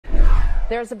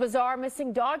There's a bizarre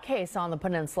missing dog case on the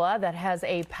peninsula that has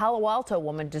a Palo Alto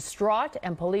woman distraught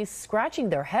and police scratching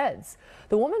their heads.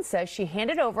 The woman says she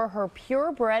handed over her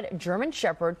purebred German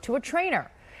Shepherd to a trainer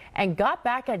and got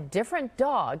back a different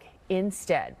dog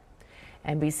instead.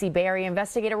 NBC Bay Area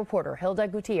investigative reporter Hilda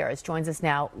Gutierrez joins us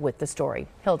now with the story.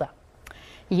 Hilda.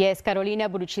 Yes, Carolina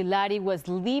Brucillari was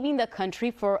leaving the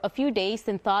country for a few days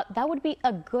and thought that would be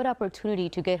a good opportunity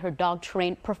to get her dog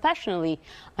trained professionally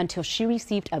until she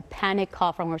received a panic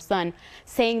call from her son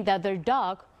saying that their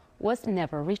dog was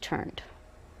never returned.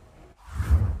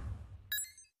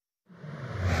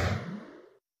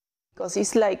 Because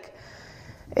it's like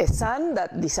a son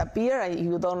that disappeared.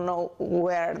 You don't know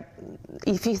where,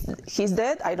 if he's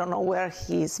dead, I don't know where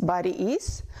his body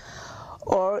is.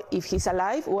 Or if he's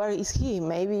alive, where is he?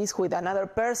 Maybe he's with another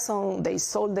person. They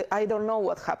sold it. I don't know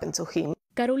what happened to him.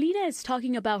 Carolina is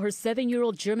talking about her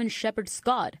 7-year-old German Shepherd,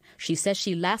 Scott. She says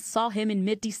she last saw him in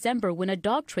mid-December when a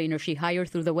dog trainer she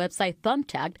hired through the website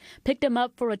Thumbtack picked him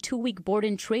up for a 2-week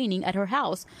board-in training at her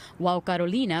house while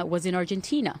Carolina was in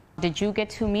Argentina. Did you get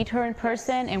to meet her in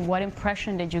person, and what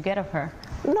impression did you get of her?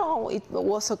 No, it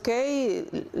was okay.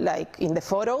 Like in the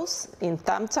photos in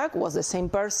Thumbtack was the same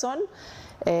person.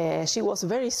 She was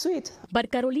very sweet.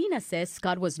 But Carolina says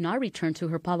Scott was not returned to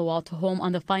her Palo Alto home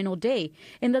on the final day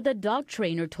and that the dog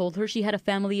trainer told her she had a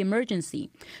family emergency.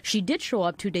 She did show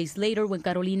up 2 days later when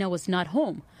Carolina was not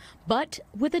home, but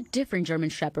with a different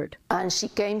German Shepherd. And she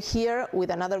came here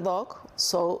with another dog.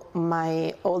 So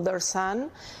my older son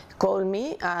called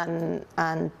me and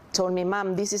told me,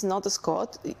 "Mom, this is not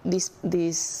Scott.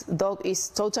 This dog is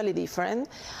totally different.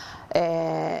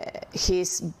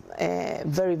 He's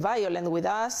very violent with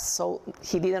us, so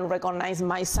he didn't recognize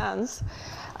my sons."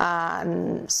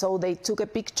 And so they took a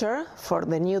picture for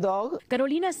the new dog.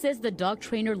 Carolina says the dog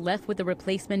trainer left with the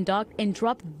replacement dog and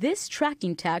dropped this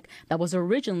tracking tag that was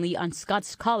originally on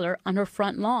Scott's collar on her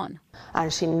front lawn.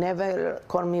 And she never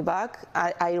called me back.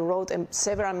 I wrote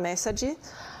several messages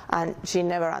and she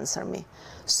never answered me.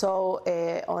 So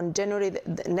on January,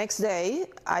 the next day,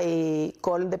 I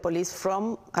called the police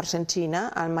from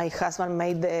Argentina, and my husband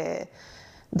made the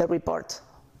report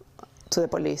to the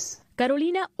police.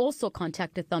 Carolina also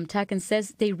contacted Thumbtack and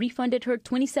says they refunded her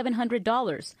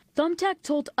 $2,700. Thumbtack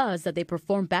told us that they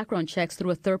performed background checks through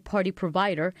a third-party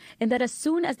provider and that as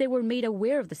soon as they were made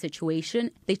aware of the situation,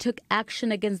 they took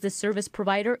action against the service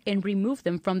provider and removed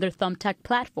them from their Thumbtack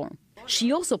platform.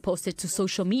 She also posted to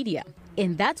social media,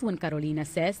 and that's when Carolina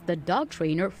says the dog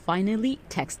trainer finally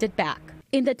texted back.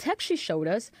 In the text she showed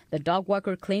us, the dog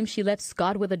walker claimed she left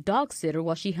Scott with a dog sitter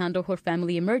while she handled her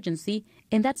family emergency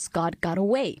and that Scott got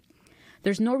away.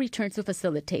 There's no return to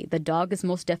facilitate. The dog is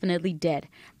most definitely dead.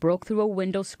 Broke through a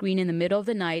window screen in the middle of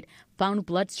the night, found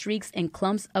blood streaks and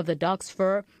clumps of the dog's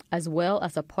fur, as well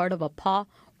as a part of a paw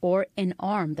or an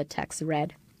arm, the text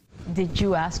read. Did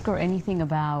you ask her anything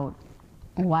about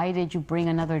why did you bring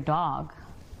another dog?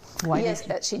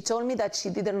 Yes, she told me that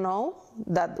she didn't know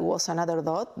that was another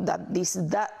dog, that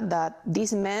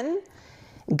this man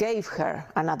gave her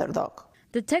another dog.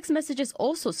 The text messages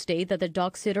also state that the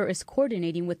dog sitter is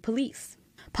coordinating with police.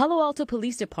 Palo Alto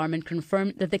Police Department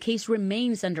confirmed that the case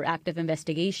remains under active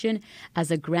investigation as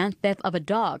a grand theft of a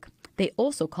dog. They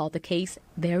also called the case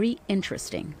very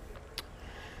interesting.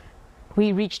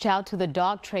 We reached out to the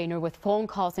dog trainer with phone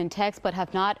calls and texts, but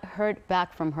have not heard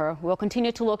back from her. We'll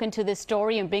continue to look into this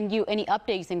story and bring you any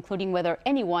updates, including whether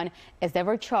anyone is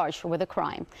ever charged with a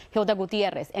crime. Hilda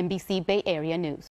Gutierrez, NBC Bay Area News.